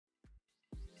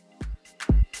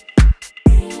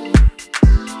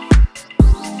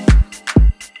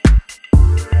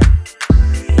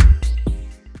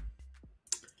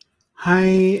Hi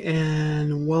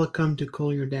and welcome to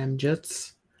Cool Your Damn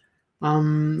Jets.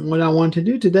 What I want to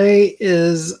do today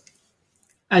is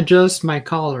adjust my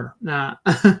collar. What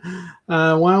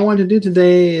I want to do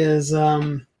today is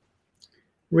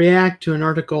react to an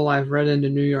article I've read in the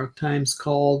New York Times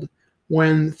called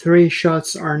 "When 3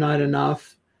 Shots Are Not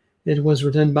Enough." It was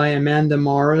written by Amanda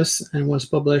Morris and was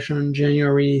published on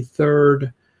January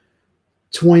 3rd,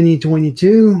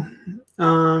 2022.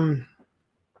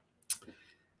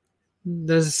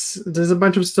 There's a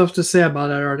bunch of stuff to say about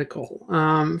that article.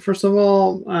 First of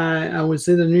all, I would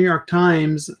say the New York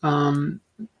Times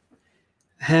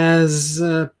has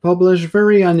published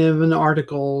very uneven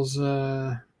articles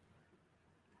during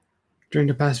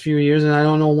the past few years, and I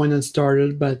don't know when it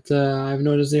started, but I've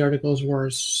noticed the articles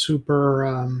were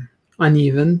super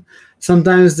uneven.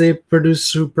 Sometimes they produce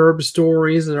superb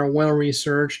stories that are well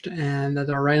researched and that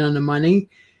are right on the money.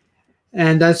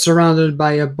 And that's surrounded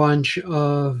by a bunch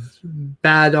of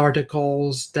bad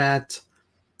articles that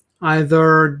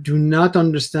either do not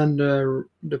understand the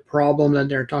problem that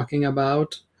they're talking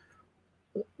about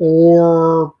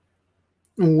or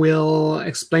will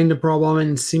explain the problem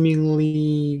in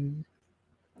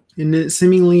a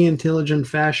seemingly intelligent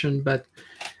fashion, but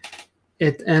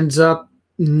it ends up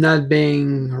not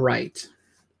being right.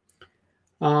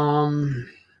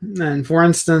 And for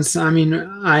instance, I mean,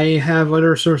 I have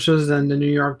other sources than the New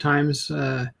York Times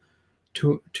to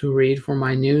read for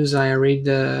my news. I read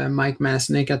Mike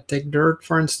Masnick at Tech Dirt,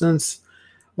 for instance,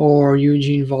 or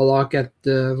Eugene Volokh at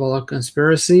the Volokh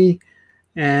Conspiracy,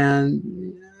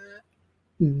 and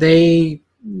they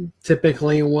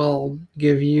typically will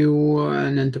give you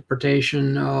an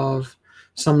interpretation of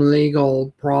some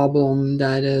legal problem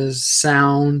that is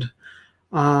sound.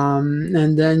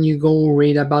 And then you go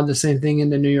read about the same thing in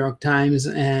the New York Times,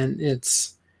 and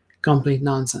it's complete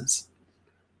nonsense.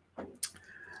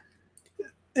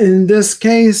 In this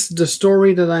case, the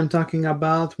story that I'm talking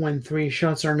about, When 3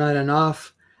 Shots Are Not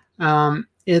Enough, I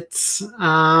would say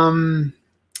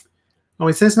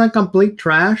it's not complete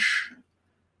trash,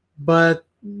 but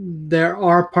there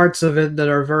are parts of it that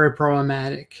are very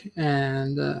problematic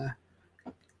and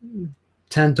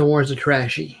tend towards the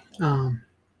trashy.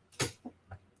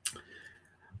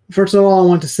 First of all, I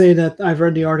want to say that I've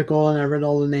read the article and I read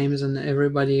all the names and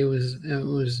everybody was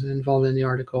involved in the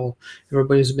article.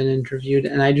 Everybody's been interviewed,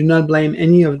 and I do not blame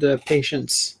any of the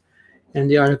patients in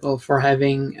the article for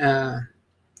having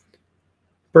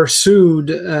pursued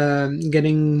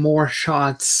getting more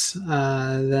shots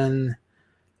than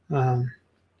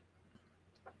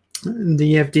the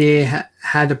FDA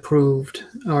had approved,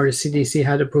 or the CDC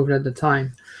had approved at the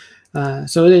time.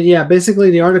 So yeah,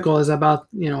 basically the article is about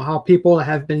how people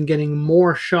have been getting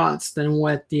more shots than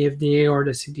what the FDA or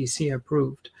the CDC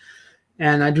approved,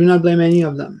 and I do not blame any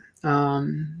of them.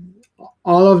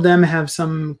 All of them have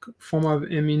some form of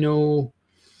I'm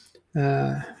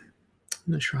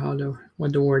not sure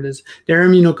what the word is. They're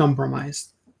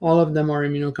immunocompromised. All of them are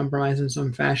immunocompromised in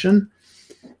some fashion.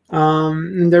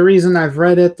 And the reason I've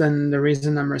read it and the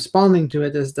reason I'm responding to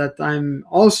it is that I'm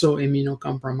also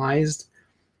immunocompromised.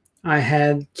 I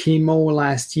had chemo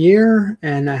last year,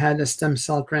 and I had a stem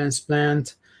cell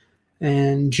transplant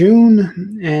in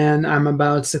June, and I'm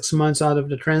about 6 months out of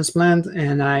the transplant,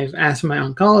 and I've asked my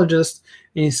oncologist,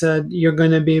 and he said, you're going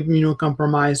to be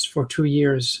immunocompromised for 2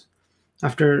 years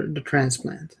after the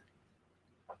transplant.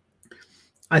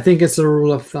 I think it's a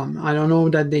rule of thumb. I don't know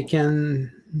that they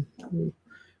can...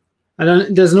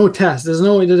 there's no test.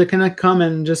 They cannot come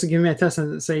and just give me a test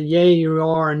and say, yay, you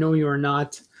are, or no, you're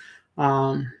not.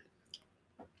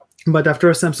 But after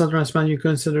a stem cell transplant, you're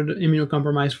considered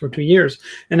immunocompromised for 2 years.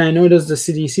 And I noticed the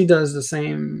CDC does the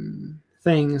same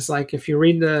things. Like if you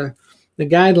read the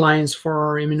guidelines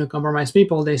for immunocompromised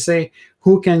people, they say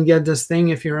who can get this thing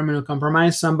if you're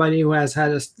immunocompromised? Somebody who has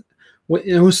had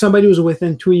somebody who's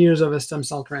within 2 years of a stem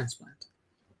cell transplant.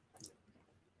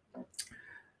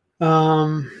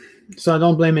 So I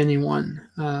don't blame anyone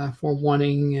for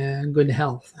wanting good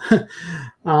health.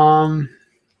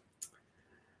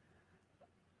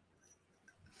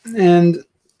 And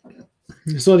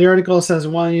so the article says,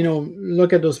 well,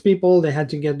 look at those people. They had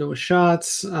to get those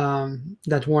shots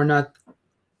that were not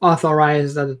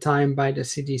authorized at the time by the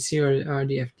CDC or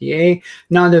the FDA.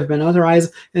 Now they've been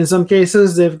authorized. In some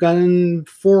cases, they've gotten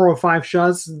 4 or 5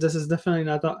 shots. This is definitely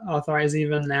not authorized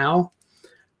even now.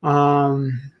 But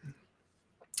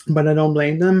I don't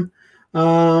blame them.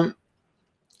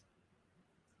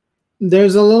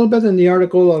 There's a little bit in the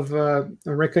article of a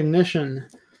recognition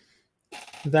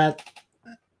that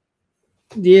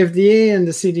the FDA and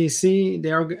the CDC,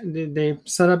 they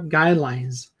set up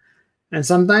guidelines And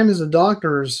sometimes the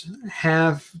doctors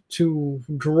have to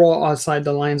draw outside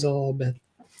the lines a little bit.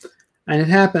 And it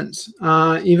happens.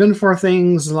 Even for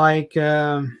things like,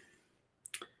 I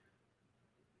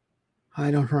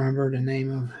don't remember the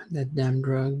name of that damn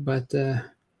drug, but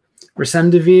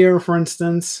remdesivir, for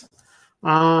instance.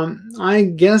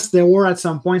 I guess there were at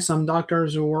some point some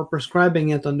doctors who were prescribing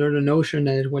it under the notion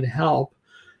that it would help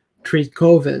treat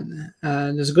COVID.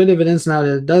 There's good evidence now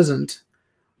that it doesn't.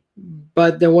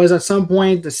 But there was at some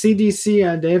point the CDC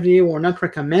and the FDA were not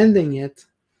recommending it.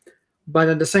 But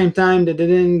at the same time, they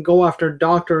didn't go after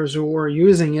doctors who were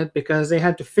using it because they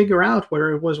had to figure out whether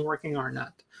it was working or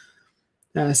not.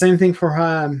 Same thing for,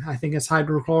 I think it's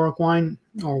hydrochloroquine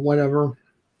or whatever.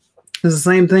 It's the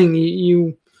same thing.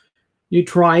 You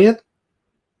try it,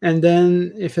 and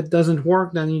then if it doesn't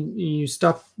work, then you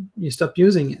stop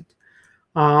using it.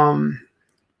 And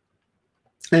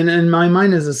in my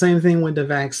mind, is the same thing with the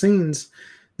vaccines.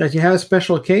 That you have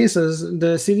special cases.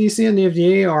 The CDC and the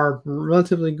FDA are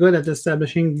relatively good at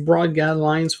establishing broad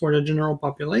guidelines for the general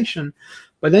population.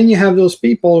 But then you have those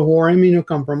people who are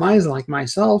immunocompromised, like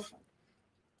myself,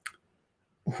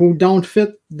 who don't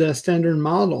fit the standard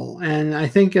model. And I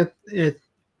think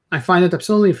I find it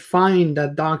absolutely fine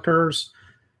that doctors,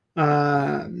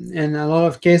 in a lot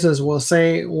of cases, will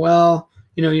say, well,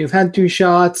 you've had 2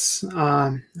 shots.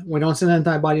 We don't see an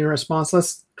antibody response.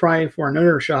 Let's try for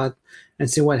another shot and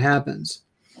see what happens.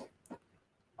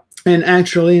 And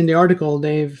actually, in the article,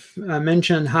 they've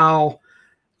mentioned how,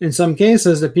 in some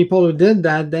cases, the people who did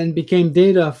that then became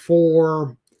data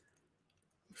for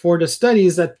the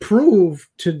studies that prove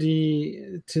to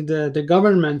the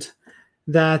government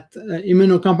that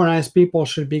immunocompromised people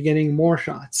should be getting more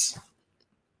shots.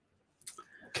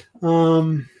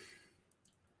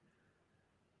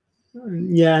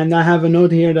 Yeah, and I have a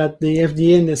note here that the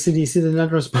FDA and the CDC did not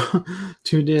respond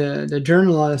to the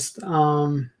journalist.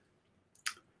 I'm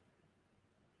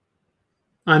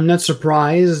not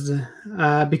surprised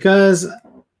because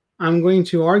I'm going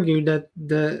to argue that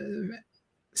the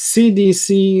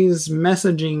CDC's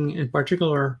messaging in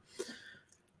particular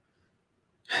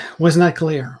was not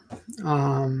clear.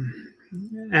 And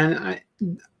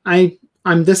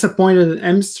I'm disappointed.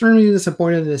 I'm certainly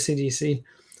disappointed in the CDC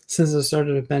since the start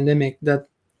of the pandemic, that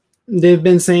they've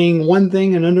been saying one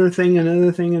thing, another thing, another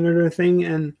thing, another thing,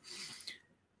 and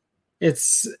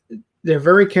they're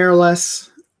very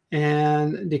careless,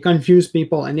 and they confuse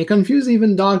people, and they confuse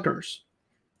even doctors.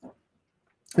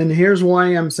 And here's why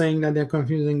I'm saying that they're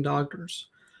confusing doctors.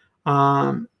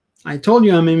 I told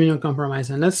you I'm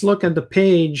immunocompromised, and let's look at the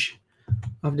page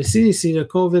of the CDC, the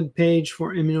COVID page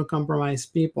for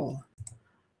immunocompromised people.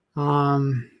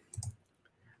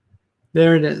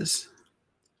 There it is.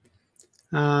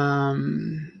 Yeah,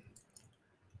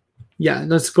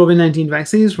 that's COVID-19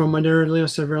 vaccines for moderately or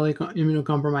severely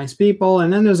immunocompromised people.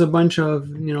 And then there's a bunch of,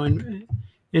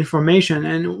 information.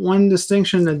 And one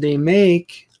distinction that they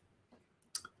make,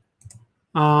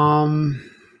 and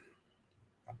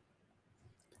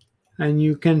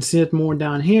you can see it more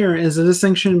down here, is a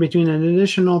distinction between an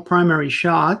additional primary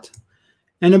shot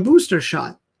and a booster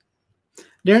shot.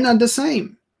 They're not the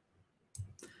same.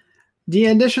 The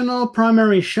additional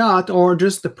primary shot, or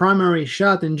just the primary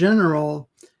shot in general,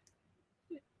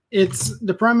 it's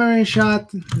the primary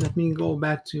shot. Let me go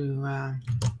back to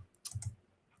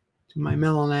my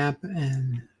Melon app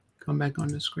and come back on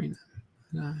the screen.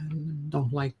 I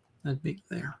don't like that big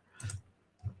there.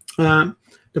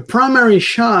 The primary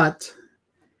shot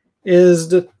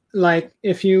is like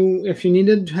if you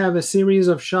needed to have a series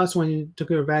of shots when you took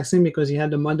your vaccine because you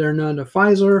had the Moderna and the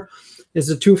Pfizer, is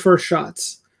the 2 first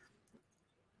shots.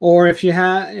 Or if you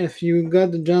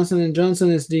got the Johnson &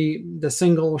 Johnson, it's the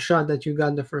single shot that you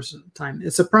got the first time.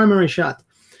 It's a primary shot.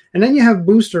 And then you have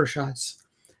booster shots.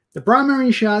 The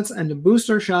primary shots and the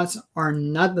booster shots are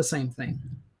not the same thing.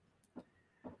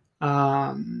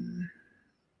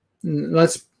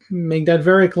 Let's make that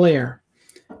very clear.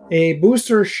 A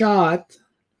booster shot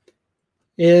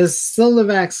is still the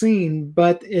vaccine,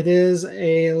 but it is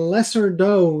a lesser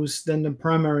dose than the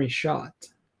primary shot.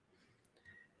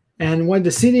 And what the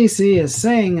CDC is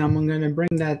saying, I'm going to bring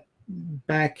that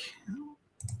back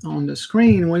on the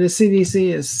screen. What the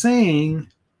CDC is saying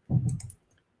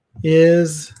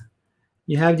is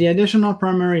you have the additional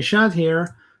primary shot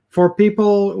here for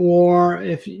people who are,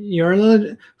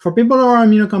 for people who are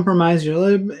immunocompromised,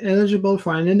 you're eligible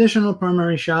for an additional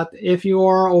primary shot if you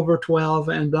are over 12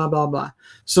 and blah, blah, blah.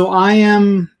 So I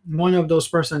am one of those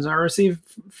persons. I received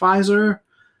Pfizer,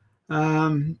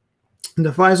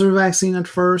 the Pfizer vaccine at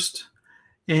first,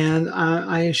 and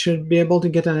I should be able to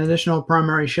get an additional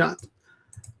primary shot.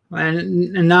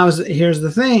 And now here's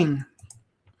the thing.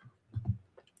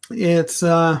 It's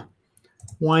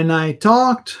when I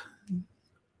talked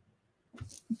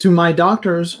to my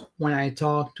doctors, when I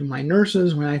talked to my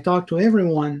nurses, when I talked to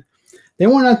everyone, they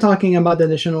were not talking about the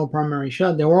additional primary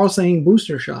shot. They were all saying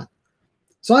booster shot.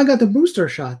 So I got the booster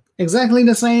shot, exactly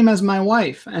the same as my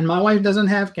wife, and my wife doesn't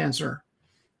have cancer.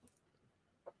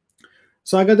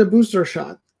 So I got the booster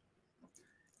shot.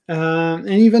 And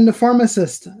even the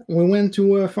pharmacist, we went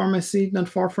to a pharmacy not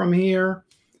far from here,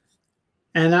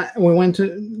 and we went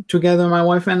together, my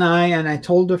wife and I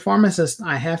told the pharmacist,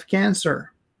 I have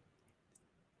cancer.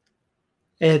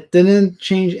 It didn't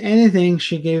change anything.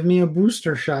 She gave me a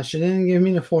booster shot. She didn't give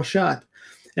me the full shot.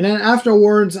 And then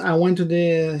afterwards, I went to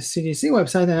the CDC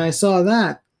website and I saw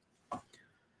that.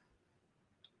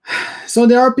 So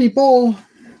there are people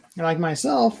like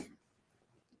myself,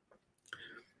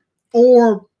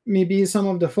 or maybe some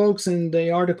of the folks in the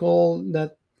article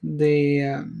that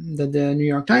the New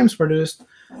York Times produced,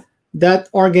 that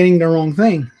are getting the wrong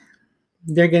thing.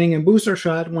 They're getting a booster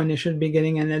shot when they should be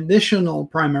getting an additional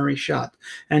primary shot.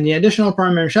 And the additional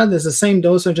primary shot is the same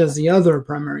dosage as the other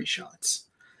primary shots.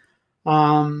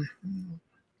 And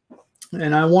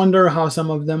I wonder how some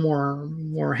of them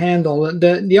were handled.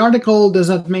 The article does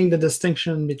not make the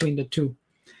distinction between the two.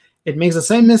 It makes the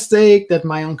same mistake that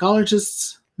my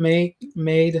oncologists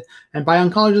made. And by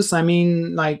oncologists, I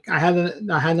mean, like, I had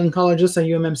oncologists at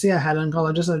UMMC, I had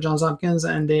oncologists at Johns Hopkins,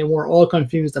 and they were all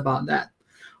confused about that.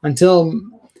 Until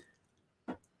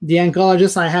the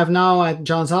oncologist I have now at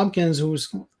Johns Hopkins,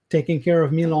 who's taking care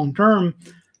of me long term,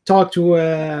 talked to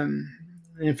an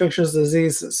infectious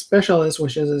disease specialist,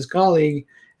 which is his colleague,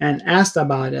 and asked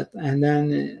about it. And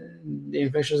then the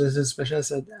infectious disease specialist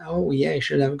said, oh yeah, you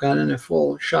should have gotten a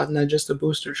full shot, not just a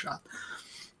booster shot.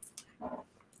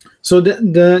 So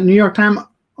the New York Times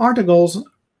articles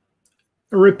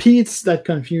repeats that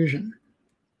confusion,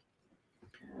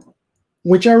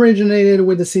 which originated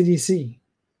with the CDC,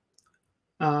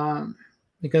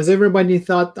 because everybody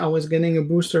thought I was getting a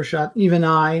booster shot, even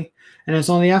I, and it's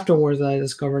only afterwards that I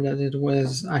discovered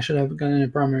that I should have gotten a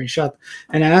primary shot.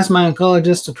 And I asked my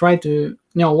oncologist to try to,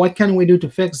 what can we do to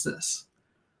fix this?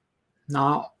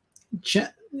 Now,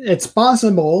 it's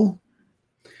possible.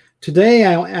 Today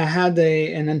I had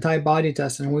an antibody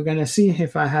test, and we're going to see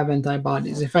if I have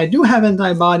antibodies. If I do have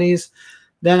antibodies,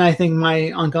 then I think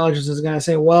my oncologist is going to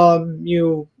say, well,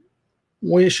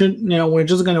 we're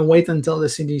just going to wait until the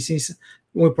CDC,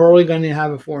 we're probably going to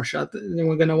have a 4th shot. Then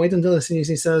we're going to wait until the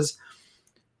CDC says,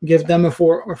 give them a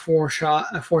fourth shot,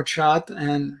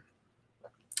 and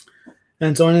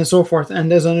so on and so forth.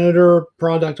 And there's another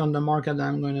product on the market that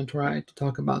I'm going to try to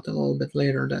talk about a little bit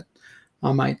later that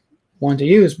I might want to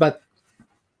use. But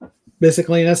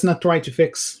basically, let's not try to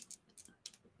fix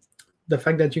the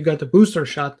fact that you got the booster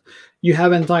shot. You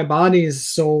have antibodies,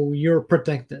 so you're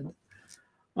protected.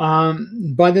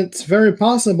 But it's very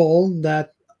possible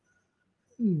that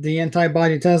the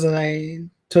antibody test that I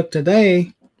took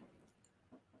today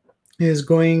is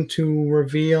going to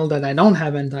reveal that I don't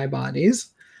have antibodies.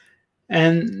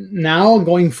 And now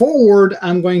going forward,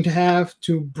 I'm going to have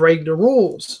to break the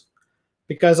rules,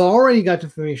 because I already got the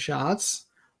 3 shots.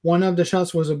 One of the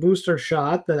shots was a booster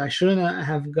shot that I shouldn't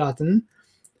have gotten.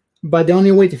 But the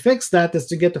only way to fix that is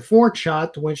to get the 4th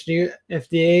shot, which the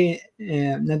FDA,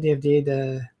 not the FDA,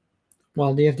 the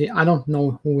FDA, I don't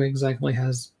know who exactly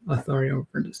has authority over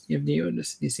this, the FDA or the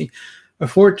CDC, a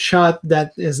 4th shot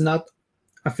that is not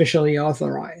officially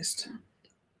authorized.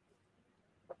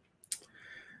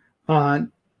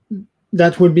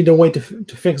 That would be the way to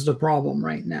fix the problem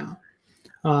right now.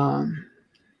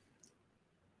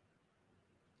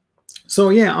 So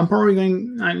yeah, I'm probably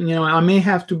going, I may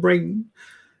have to break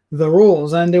the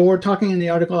rules. And they were talking in the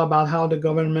article about how the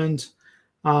government,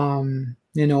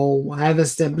 have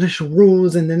established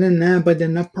rules and then, but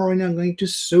they're probably not going to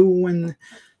sue and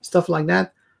stuff like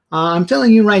that. I'm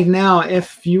telling you right now,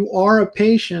 if you are a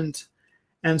patient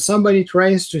and somebody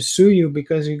tries to sue you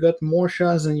because you got more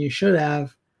shots than you should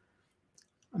have,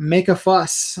 make a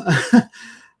fuss,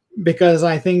 because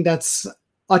I think that's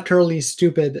utterly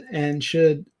stupid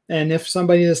and if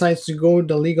somebody decides to go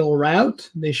the legal route,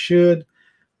 they should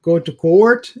go to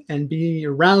court and be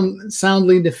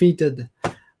soundly defeated.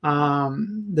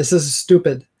 This is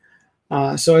stupid.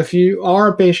 So if you are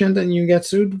a patient and you get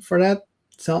sued for that,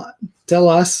 tell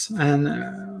us,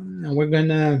 and we're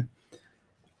gonna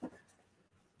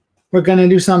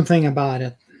do something about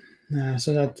it,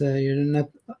 so that you're not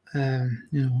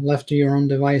left to your own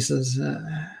devices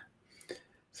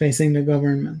facing the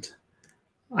government.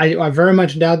 I very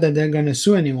much doubt that they're going to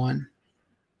sue anyone.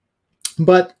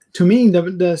 But to me,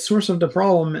 the source of the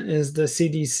problem is the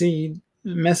CDC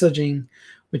messaging,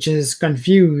 which is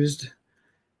confused.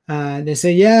 They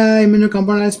say, yeah,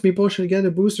 immunocompromised people should get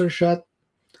a booster shot.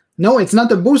 No, it's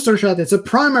not a booster shot. It's a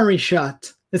primary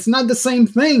shot. It's not the same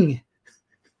thing.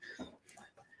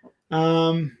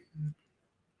 And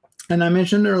I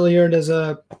mentioned earlier, there's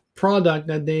a product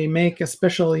that they make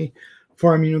especially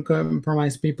for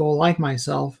immunocompromised people like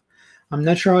myself. I'm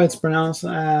not sure how it's pronounced.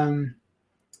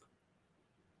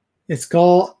 It's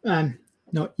called Evusheld.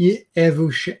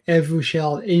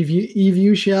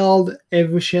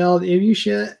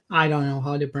 I don't know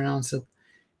how to pronounce it.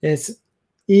 It's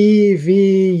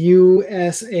EVUSHELD.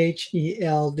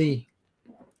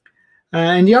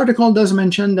 And the article does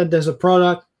mention that there's a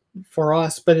product for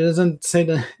us, but it doesn't say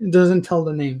that. It doesn't tell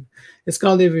the name. It's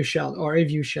called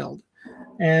Evusheld.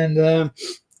 And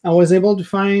I was able to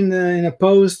find in a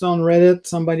post on Reddit,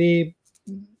 somebody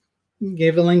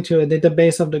gave a link to a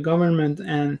database of the government,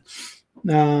 and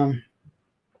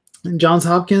Johns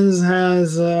Hopkins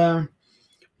has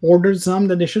ordered some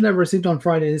that they should have received on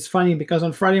Friday. It's funny because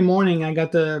on Friday morning I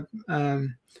got a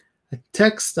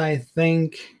text, I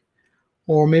think,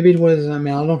 or maybe it was I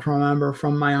don't remember,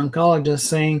 from my oncologist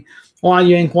saying, well,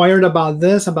 you inquired about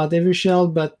this, about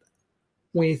Evusheld, but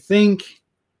we think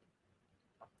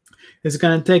it's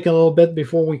going to take a little bit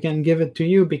before we can give it to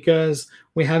you because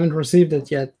we haven't received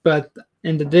it yet. But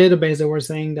in the database, they were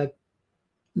saying that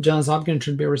Johns Hopkins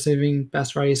should be receiving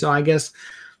past Friday. So I guess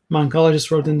my oncologist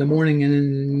wrote in the morning, and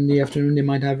in the afternoon, they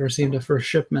might have received the first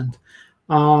shipment.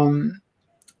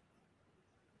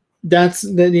 That's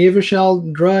the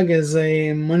Evusheld drug is a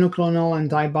monoclonal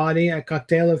antibody, a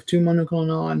cocktail of 2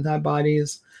 monoclonal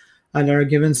antibodies that are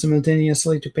given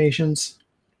simultaneously to patients.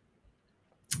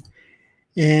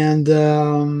 And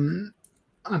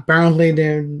apparently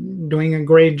they're doing a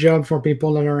great job for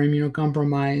people that are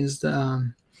immunocompromised.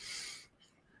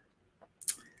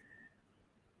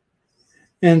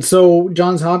 And so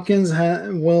Johns Hopkins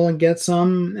will get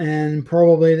some, and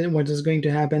probably what is going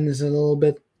to happen is a little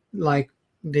bit like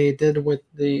they did with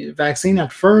the vaccine.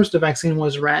 At first, the vaccine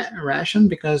was rationed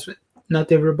because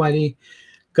not everybody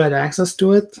got access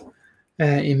to it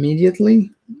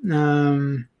immediately.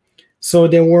 So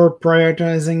they were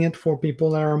prioritizing it for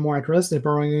people that are more at risk. They're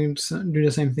probably going to do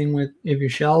the same thing with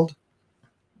Evusheld.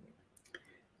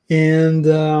 And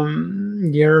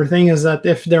the other thing is that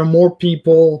if there are more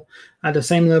people at the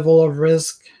same level of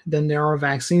risk than there are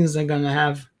vaccines, they're going to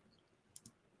have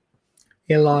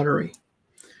a lottery.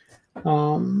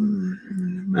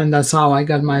 And that's how I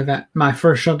got my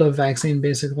first shot of vaccine.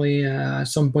 Basically, at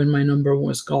some point my number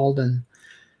was called, and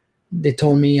they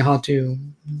told me how to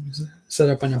set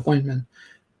up an appointment.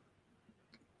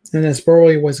 And that's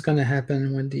probably what's going to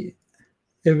happen with the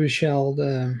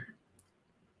Evusheld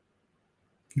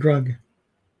drug.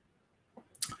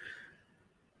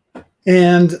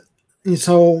 And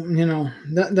so,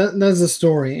 that's the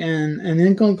story. And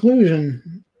in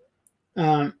conclusion,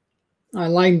 I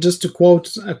like just to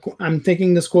quote, I'm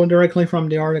taking this quote directly from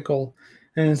the article,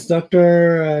 and it's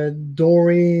Dr.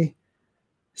 Dori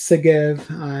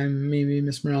Segev. I'm maybe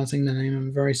mispronouncing the name.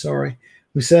 I'm very sorry.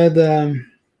 Who said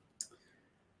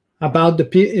about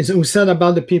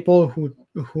the people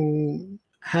who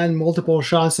had multiple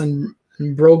shots and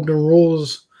broke the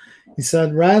rules. He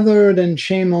said, rather than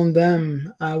shame on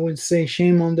them, I would say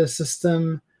shame on the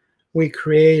system we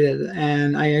created.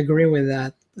 And I agree with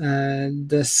that.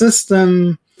 The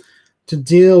system to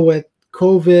deal with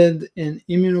COVID in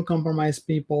immunocompromised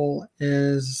people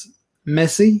is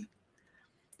messy.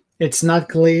 It's not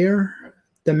clear.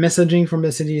 The messaging from the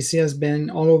CDC has been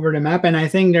all over the map. And I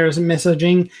think there's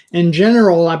messaging in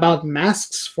general about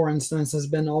masks, for instance, has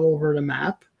been all over the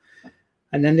map.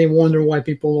 And then they wonder why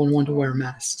people don't want to wear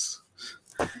masks.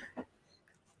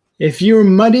 If you're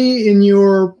muddy in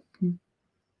your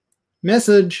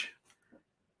message,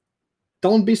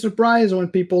 don't be surprised when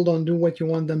people don't do what you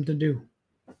want them to do.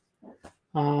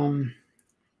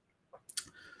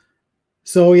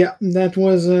 So yeah, that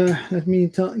was, let me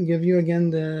give you again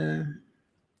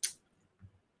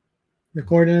the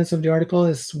coordinates of the article.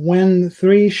 Is When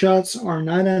 3 Shots Are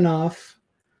Not Enough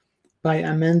by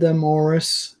Amanda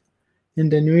Morris in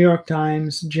the New York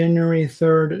Times, January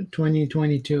 3rd,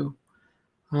 2022.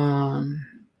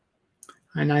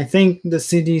 And I think the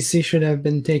CDC should have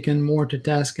been taken more to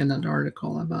task in that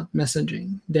article about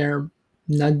messaging. They're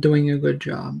not doing a good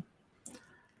job.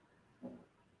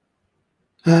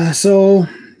 So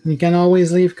you can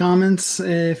always leave comments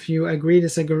if you agree,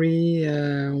 disagree,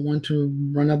 want to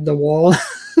run up the wall.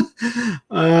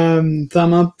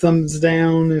 Thumb up, thumbs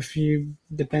down, if you,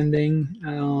 depending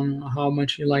on how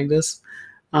much you like this.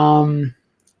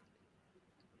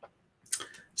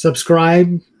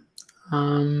 Subscribe.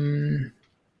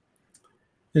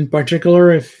 In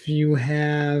particular, if you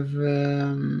have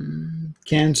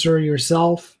cancer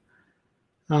yourself,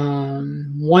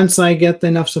 once I get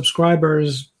enough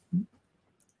subscribers,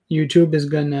 YouTube is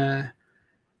gonna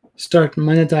start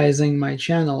monetizing my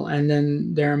channel, and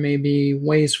then there may be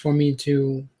ways for me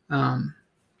to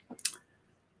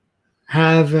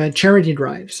have charity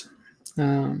drives.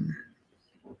 And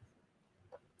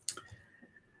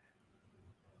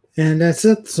that's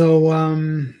it. So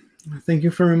thank you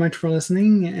very much for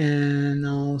listening, and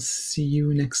I'll see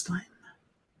you next time.